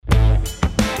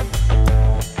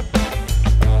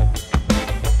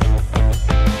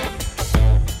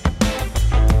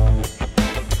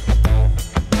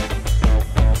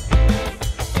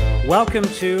Welcome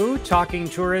to Talking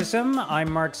Tourism.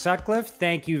 I'm Mark Sutcliffe.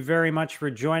 Thank you very much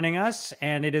for joining us.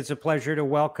 And it is a pleasure to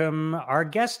welcome our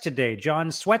guest today, John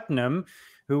Swettenham,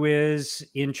 who is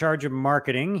in charge of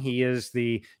marketing. He is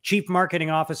the Chief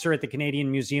Marketing Officer at the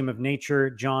Canadian Museum of Nature.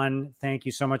 John, thank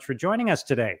you so much for joining us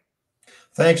today.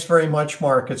 Thanks very much,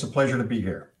 Mark. It's a pleasure to be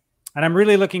here. And I'm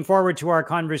really looking forward to our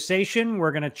conversation.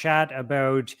 We're going to chat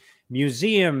about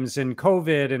museums and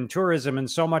COVID and tourism and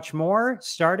so much more,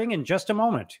 starting in just a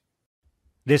moment.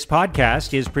 This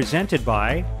podcast is presented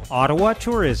by Ottawa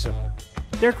Tourism.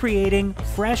 They're creating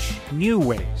fresh, new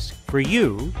ways for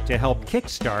you to help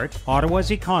kickstart Ottawa's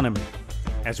economy,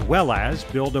 as well as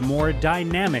build a more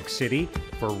dynamic city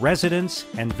for residents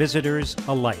and visitors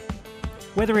alike.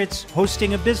 Whether it's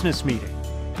hosting a business meeting,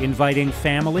 inviting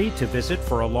family to visit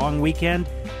for a long weekend,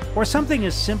 or something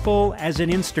as simple as an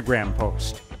Instagram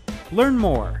post. Learn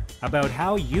more about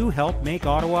how you help make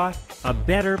Ottawa a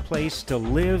better place to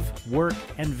live, work,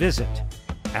 and visit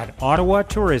at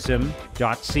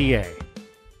ottawatourism.ca.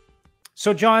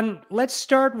 So, John, let's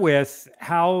start with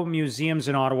how museums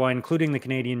in Ottawa, including the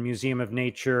Canadian Museum of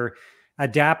Nature,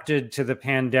 adapted to the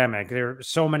pandemic. There are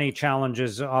so many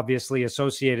challenges, obviously,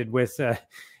 associated with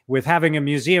having a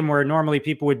museum where normally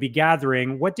people would be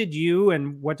gathering. What did you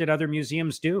and what did other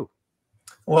museums do?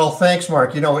 Well, thanks,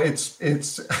 Mark. You know, it's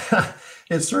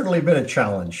it's certainly been a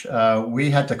challenge. We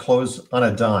had to close on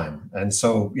a dime. And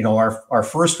so, you know, our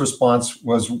first response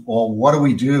was, well, what do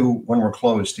we do when we're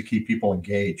closed to keep people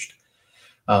engaged?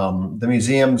 The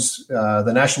museums,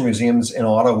 the national museums in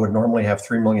Ottawa would normally have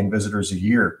 3 million visitors a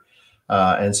year.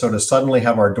 And so to suddenly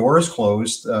have our doors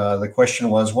closed, the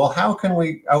question was, well, how can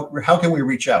we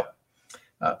reach out?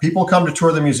 People come to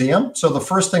tour the museum. So the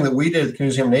first thing that we did at the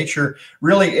Museum of Nature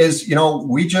really is, you know,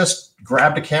 we just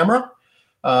grabbed a camera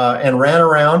and ran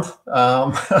around.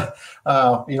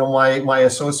 You know, my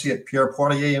associate Pierre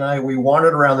Poirier and I, we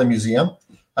wandered around the museum,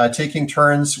 taking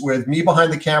turns with me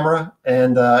behind the camera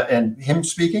and him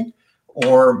speaking,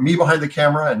 or me behind the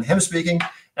camera and him speaking.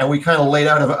 And we kind of laid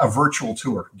out a virtual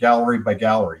tour, gallery by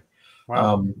gallery.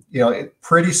 Wow. You know,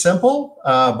 pretty simple,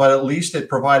 but at least it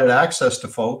provided access to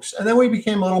folks. And then we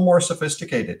became a little more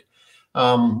sophisticated. We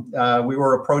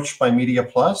were approached by Media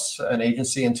Plus, an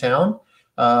agency in town,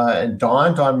 and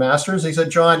Don Masters. He said,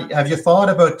 John, have you thought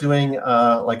about doing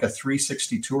like a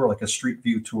 360 tour, like a street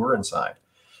view tour inside?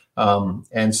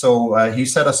 And so he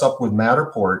set us up with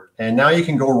Matterport. And now you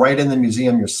can go right in the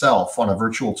museum yourself on a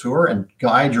virtual tour and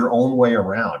guide your own way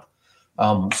around.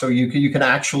 So you can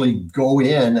actually go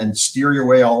in and steer your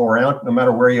way all around, no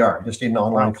matter where you are. You just need an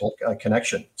online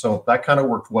connection. So that kind of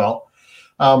worked well.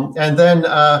 And then,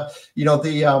 you know,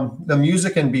 the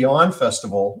Music and Beyond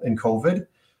Festival in COVID,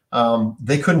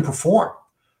 they couldn't perform.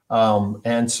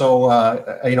 And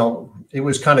so, you know, it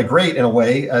was kind of great in a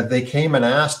way. They came and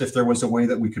asked if there was a way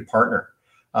that we could partner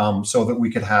so that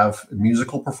we could have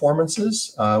musical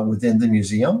performances within the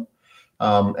museum.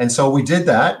 And so we did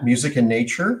that, Music and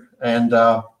Nature. And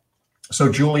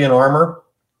so Julian Armour,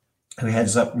 who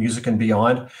heads up Music and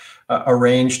Beyond,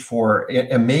 arranged for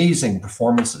amazing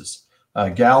performances,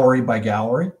 gallery by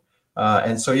gallery.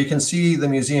 And so you can see the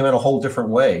museum in a whole different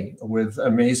way with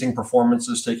amazing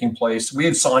performances taking place. We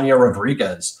had Sonia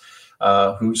Rodriguez,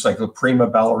 who's like the prima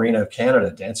ballerina of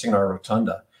Canada, dancing in our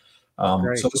rotunda.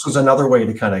 So this was another way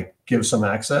to kind of give some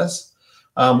access.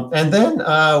 And then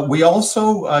we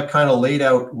also kind of laid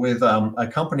out with a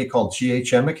company called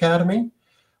GHM Academy,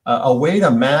 a way to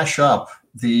mash up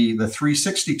the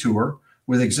 360 tour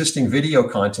with existing video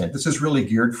content. This is really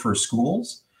geared for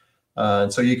schools.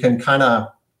 And so you can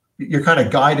you're kind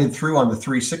of guided through on the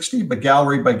 360, but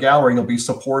gallery by gallery, you'll be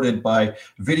supported by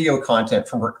video content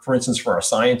for instance, for our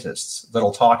scientists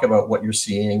that'll talk about what you're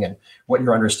seeing and what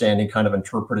you're understanding, kind of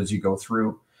interpret as you go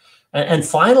through. And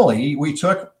finally, we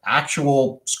took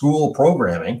actual school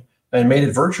programming and made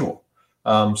it virtual.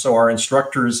 So our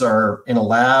instructors are in a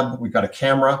lab. We've got a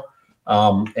camera.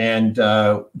 And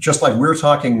just like we're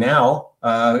talking now,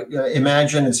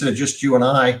 imagine instead of just you and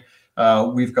I,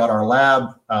 we've got our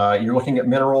lab. You're looking at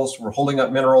minerals. We're holding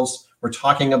up minerals. We're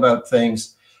talking about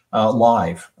things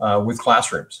live with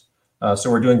classrooms. So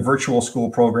we're doing virtual school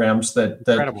programs that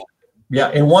Incredible. Yeah,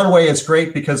 in one way, it's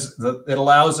great because it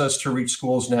allows us to reach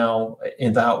schools now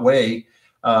in that way,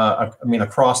 I mean,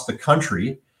 across the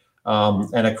country.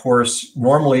 And of course,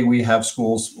 normally we have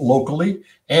schools locally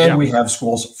and we have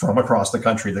schools from across the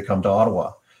country that come to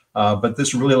Ottawa. But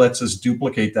this really lets us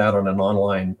duplicate that on an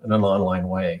online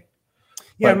way.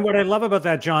 Yeah, and what I love about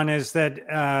that, John, is that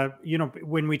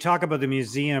when we talk about the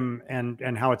museum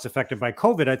and how it's affected by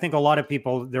COVID, I think a lot of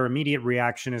people, their immediate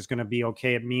reaction is going to be,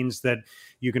 okay, it means that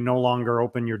you can no longer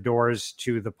open your doors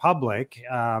to the public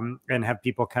and have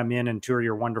people come in and tour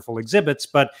your wonderful exhibits.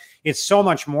 But it's so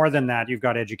much more than that. You've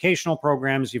got educational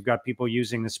programs, you've got people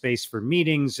using the space for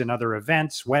meetings and other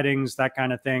events, weddings, that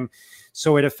kind of thing.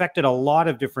 So it affected a lot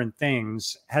of different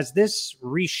things. Has this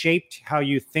reshaped how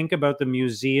you think about the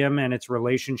museum and its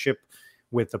relationship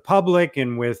with the public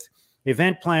and with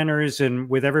event planners and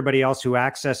with everybody else who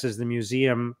accesses the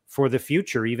museum for the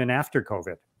future, even after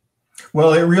COVID?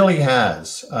 Well, it really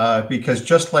has, because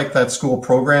just like that school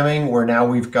programming, where now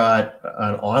we've got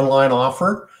an online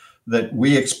offer that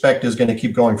we expect is going to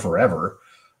keep going forever.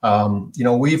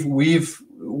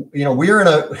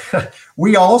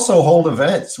 We also hold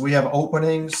events. We have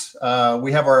openings.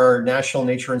 We have our National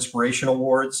Nature Inspiration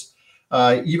Awards.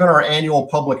 Even our annual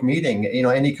public meeting,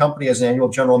 any company has an annual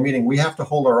general meeting, we have to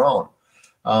hold our own.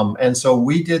 And so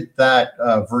we did that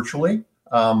virtually,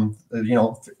 in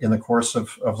the course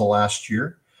of the last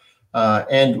year.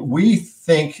 And we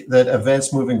think that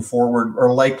events moving forward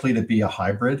are likely to be a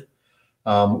hybrid.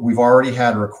 We've already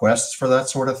had requests for that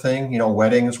sort of thing,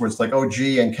 weddings where it's like, oh,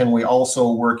 gee, and can we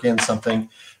also work in something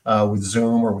with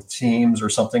Zoom or with Teams or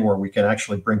something where we can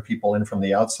actually bring people in from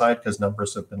the outside because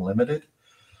numbers have been limited.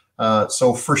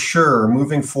 So for sure,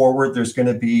 moving forward, there's going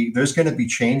to be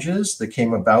changes that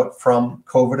came about from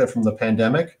COVID and from the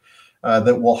pandemic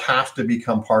that will have to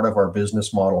become part of our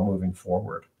business model moving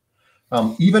forward.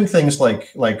 Even things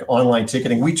like online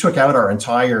ticketing, we took out our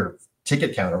entire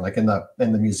ticket counter. Like in the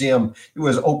museum, it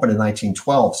was open in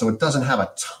 1912, so it doesn't have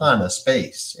a ton of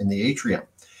space in the atrium,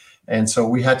 and so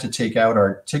we had to take out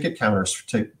our ticket counters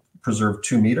to preserve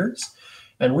 2 meters.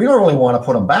 And we don't really want to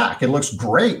put them back. It looks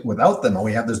great without them. And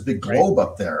we have this big globe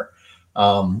up there.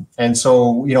 And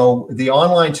so, the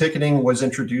online ticketing was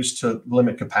introduced to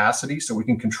limit capacity so we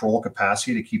can control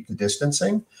capacity to keep the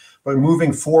distancing. But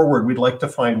moving forward, we'd like to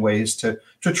find ways to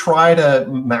try to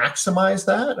maximize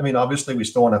that. I mean, obviously, we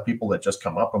still want to have people that just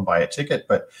come up and buy a ticket,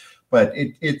 but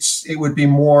it'll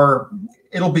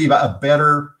be a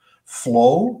better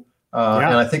flow.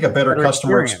 And I think a better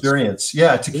customer experience.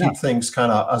 To keep things kind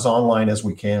of as online as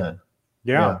we can.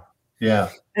 Yeah.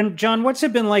 And John, what's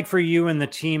it been like for you and the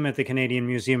team at the Canadian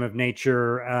Museum of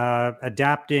Nature,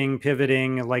 adapting,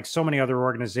 pivoting, like so many other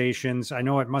organizations? I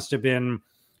know it must have been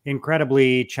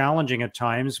incredibly challenging at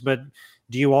times, but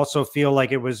do you also feel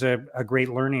like it was a great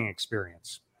learning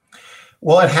experience?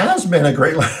 Well, it has been a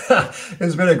great.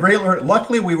 It's been a great learning.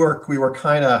 Luckily, we were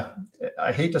kind of,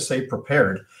 I hate to say,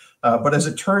 prepared. But as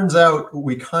it turns out,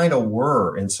 we kind of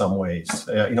were in some ways.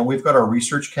 We've got our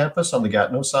research campus on the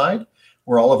Gatineau side,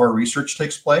 where all of our research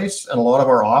takes place, and a lot of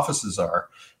our offices are.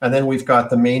 And then we've got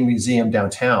the main museum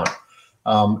downtown.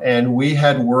 And we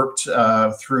had worked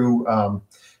through,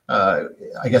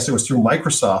 I guess it was through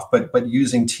Microsoft, but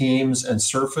using Teams and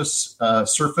Surface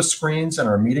screens in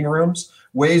our meeting rooms,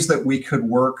 ways that we could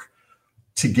work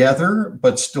together,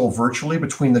 but still virtually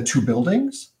between the 2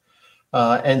 buildings.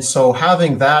 And so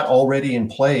having that already in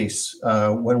place,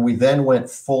 when we then went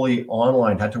fully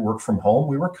online, had to work from home,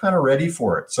 we were kind of ready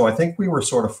for it. So I think we were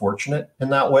sort of fortunate in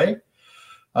that way.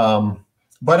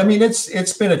 But I mean,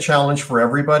 it's been a challenge for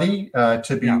everybody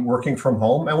to be working from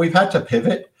home, and we've had to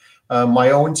pivot.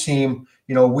 My own team,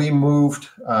 we moved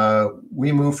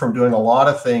from doing a lot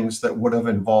of things that would have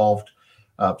involved,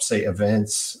 say,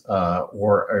 events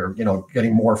or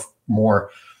getting more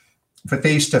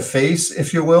face-to-face,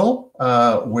 if you will,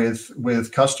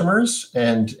 with customers,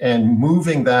 and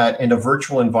moving that into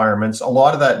virtual environments. A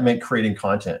lot of that meant creating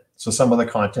content. So some of the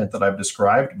content that I've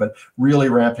described, but really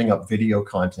ramping up video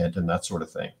content and that sort of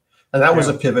thing. And that was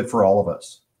a pivot for all of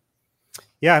us.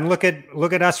 Yeah, and look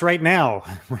at us right now.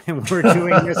 We're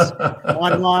doing this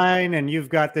online, and you've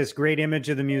got this great image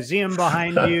of the museum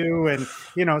behind you, and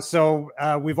so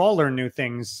we've all learned new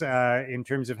things in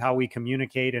terms of how we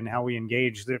communicate and how we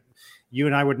engage. That you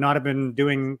and I would not have been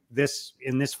doing this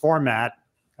in this format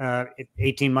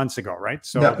 18 months ago, right?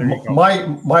 So there you go.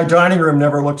 My dining room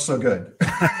never looked so good.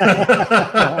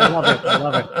 I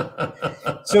love it.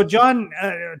 So, John,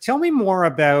 tell me more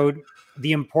about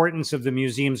the importance of the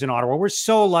museums in Ottawa. We're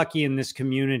so lucky in this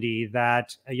community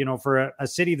that, for a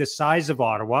city the size of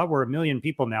Ottawa, we're 1 million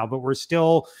people now, but we're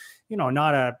still,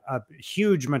 not a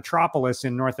huge metropolis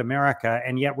in North America.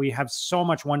 And yet we have so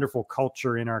much wonderful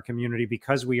culture in our community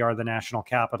because we are the national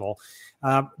capital.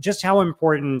 Just how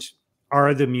important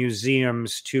are the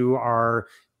museums to our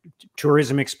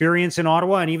tourism experience in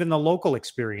Ottawa and even the local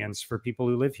experience for people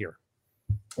who live here?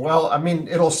 Well, I mean,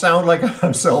 it'll sound like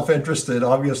I'm self-interested,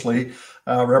 obviously,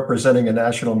 representing a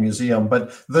national museum.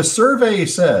 But the survey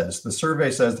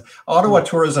says Ottawa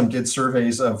Tourism did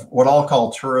surveys of what I'll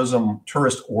call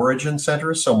tourist origin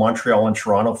centers, so Montreal and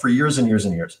Toronto, for years and years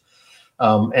and years.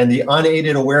 And the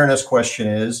unaided awareness question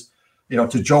is,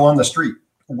 to Joe on the street,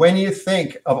 when you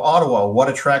think of Ottawa, what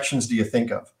attractions do you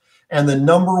think of? And the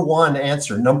number one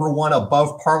answer, number one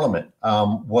above Parliament,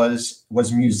 was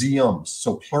museums,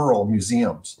 so plural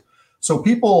museums. So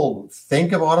people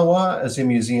think of Ottawa as a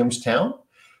museums town,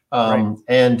 Right.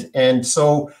 and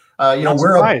so Not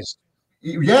we're surprised.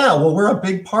 we're a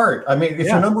big part. I mean, if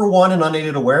Yeah. you're number one in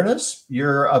unaided awareness,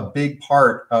 you're a big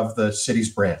part of the city's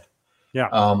brand. Yeah.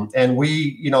 And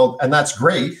and that's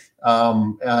great,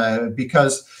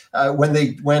 because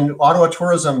when Ottawa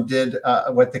Tourism did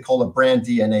what they call a brand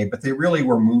DNA, but they really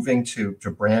were moving to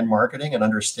brand marketing and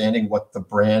understanding what the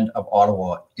brand of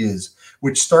Ottawa is,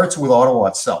 which starts with Ottawa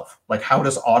itself. Like, how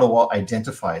does Ottawa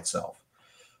identify itself?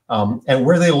 And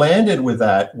where they landed with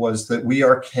that was that we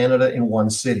are Canada in one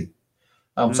city.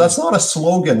 So that's not a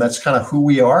slogan. That's kind of who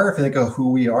we are. If you think of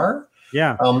who we are.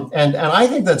 Yeah. And I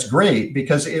think that's great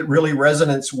because it really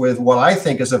resonates with what I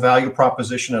think is a value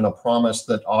proposition and a promise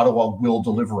that Ottawa will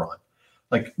deliver on.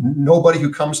 Like, nobody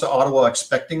who comes to Ottawa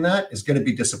expecting that is going to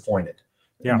be disappointed.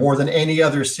 Yeah. More than any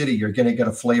other city, you're going to get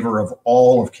a flavor of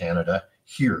all of Canada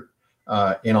here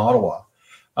in Ottawa.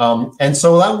 And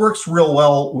so that works real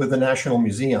well with the national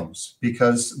museums,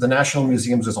 because the national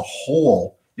museums as a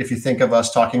whole, if you think of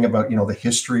us talking about, the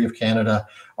history of Canada,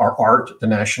 our art, the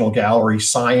National Gallery,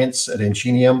 science at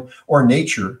Ingenium, or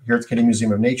nature here at the Canadian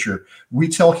Museum of Nature, we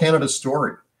tell Canada's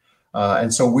story.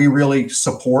 And so we really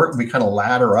support, we kind of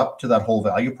ladder up to that whole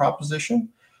value proposition.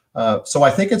 So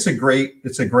I think it's a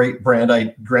great brand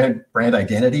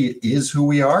identity. It is who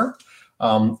we are.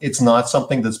 It's not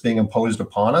something that's being imposed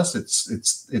upon us.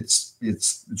 It's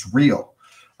real.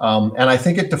 And I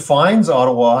think it defines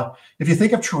Ottawa. If you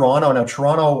think of Toronto,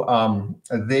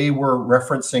 they were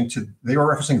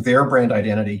referencing their brand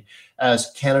identity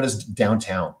as Canada's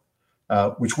downtown,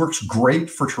 which works great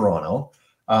for Toronto.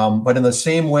 But in the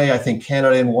same way, I think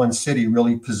Canada in one city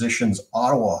really positions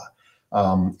Ottawa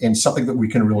in something that we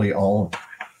can really own.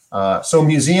 So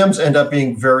museums end up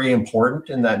being very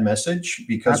important in that message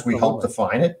because Absolutely. we help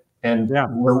define it, and Yeah.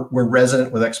 we're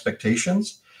resonant with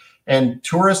expectations. And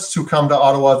tourists who come to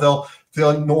Ottawa, they'll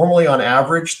normally, on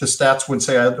average, the stats would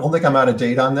say, I don't think I'm out of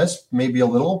date on this, maybe a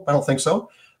little, I don't think so.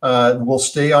 Will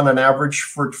stay on an average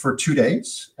for 2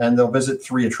 days, and they'll visit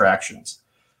 3 attractions.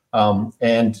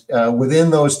 And within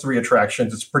those 3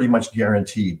 attractions, it's pretty much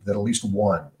guaranteed that at least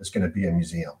one is going to be a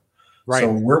museum. Right.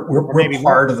 So we're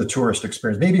part of the tourist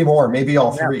experience, maybe more, maybe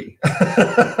all 3.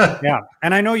 Yeah.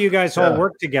 And I know you guys all Yeah.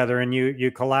 work together and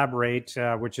you collaborate,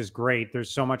 which is great. There's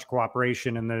so much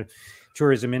cooperation in the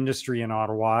tourism industry in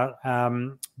Ottawa.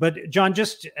 But John,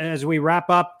 just as we wrap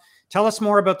up, tell us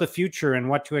more about the future and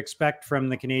what to expect from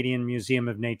the Canadian Museum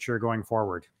of Nature going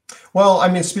forward. Well, I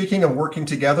mean, speaking of working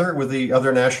together with the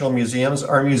other national museums,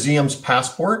 our museum's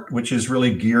passport, which is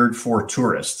really geared for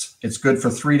tourists, it's good for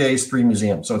 3 days, 3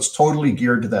 museums. So it's totally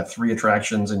geared to that 3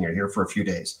 attractions, and you're here for a few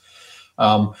days.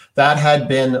 That had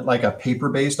been like a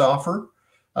paper-based offer.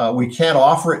 We can't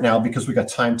offer it now because we got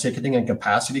time ticketing and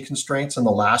capacity constraints. And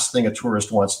the last thing a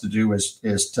tourist wants to do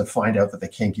is to find out that they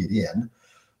can't get in.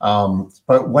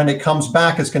 But when it comes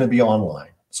back, it's going to be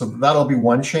online. So that'll be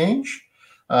one change.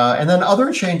 And then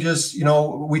other changes,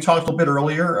 we talked a bit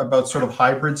earlier about sort of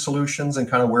hybrid solutions and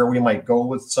kind of where we might go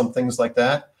with some things like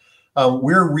that.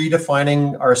 We're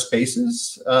redefining our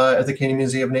spaces at the Canadian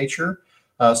Museum of Nature.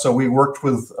 So we worked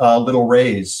with Little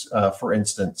Rays, for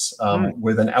instance,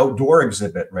 with an outdoor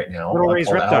exhibit right now. Little Rays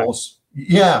Reptiles.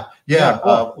 Yeah.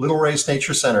 Cool. Little Rays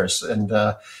Nature Centers, and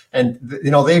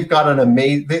they've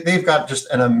got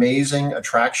just an amazing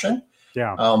attraction.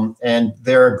 Yeah. And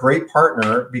they're a great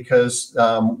partner because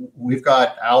we've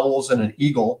got owls and an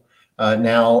eagle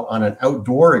now on an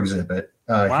outdoor exhibit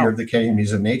here at the Canadian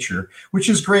Museum of Nature, which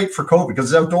is great for COVID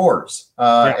because it's outdoors.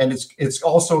 And it's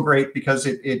also great because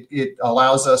it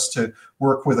allows us to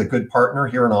work with a good partner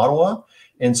here in Ottawa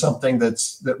in something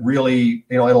that really,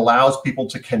 it allows people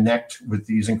to connect with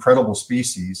these incredible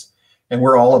species. And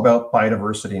we're all about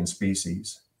biodiversity and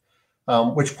species.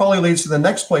 Which probably leads to the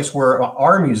next place where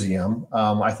our museum,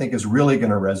 I think, is really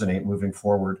going to resonate moving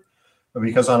forward,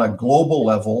 because on a global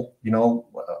level,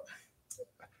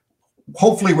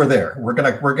 hopefully we're there. We're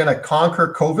gonna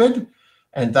conquer COVID,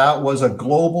 and that was a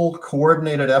global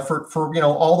coordinated effort for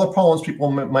all the problems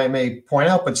people may point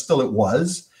out, but still it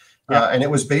was, and it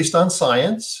was based on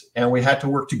science, and we had to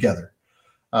work together.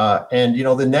 And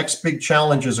the next big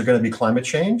challenges are going to be climate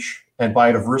change and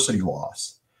biodiversity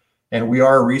loss. And we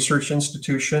are a research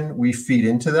institution. We feed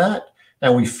into that.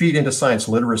 And we feed into science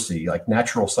literacy, like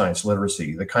natural science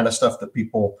literacy, the kind of stuff that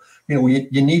people,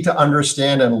 you need to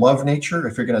understand and love nature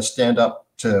if you're going to stand up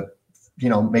to,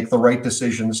 make the right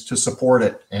decisions to support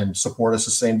it and support a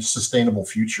sustainable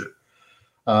future.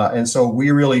 And so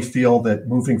we really feel that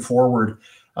moving forward,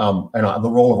 and the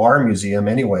role of our museum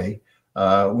anyway,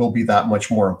 will be that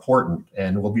much more important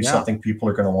and will be something people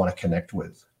are going to want to connect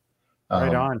with.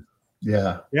 Right on.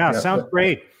 Yeah. Sounds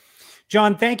great.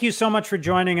 John, thank you so much for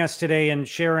joining us today and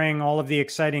sharing all of the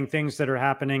exciting things that are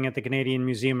happening at the Canadian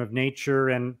Museum of Nature.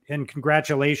 And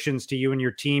congratulations to you and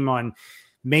your team on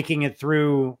making it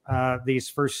through these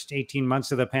first 18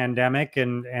 months of the pandemic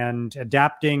and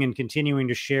adapting and continuing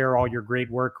to share all your great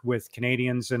work with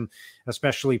Canadians and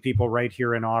especially people right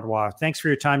here in Ottawa. Thanks for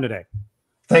your time today.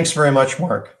 Thanks very much,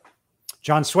 Mark.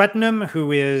 John Swetenham,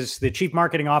 who is the Chief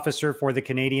Marketing Officer for the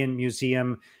Canadian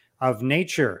Museum of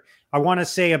Nature. I want to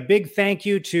say a big thank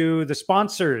you to the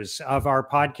sponsors of our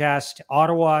podcast,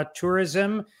 Ottawa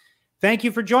Tourism. Thank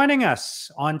you for joining us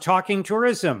on Talking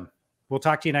Tourism. We'll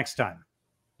talk to you next time.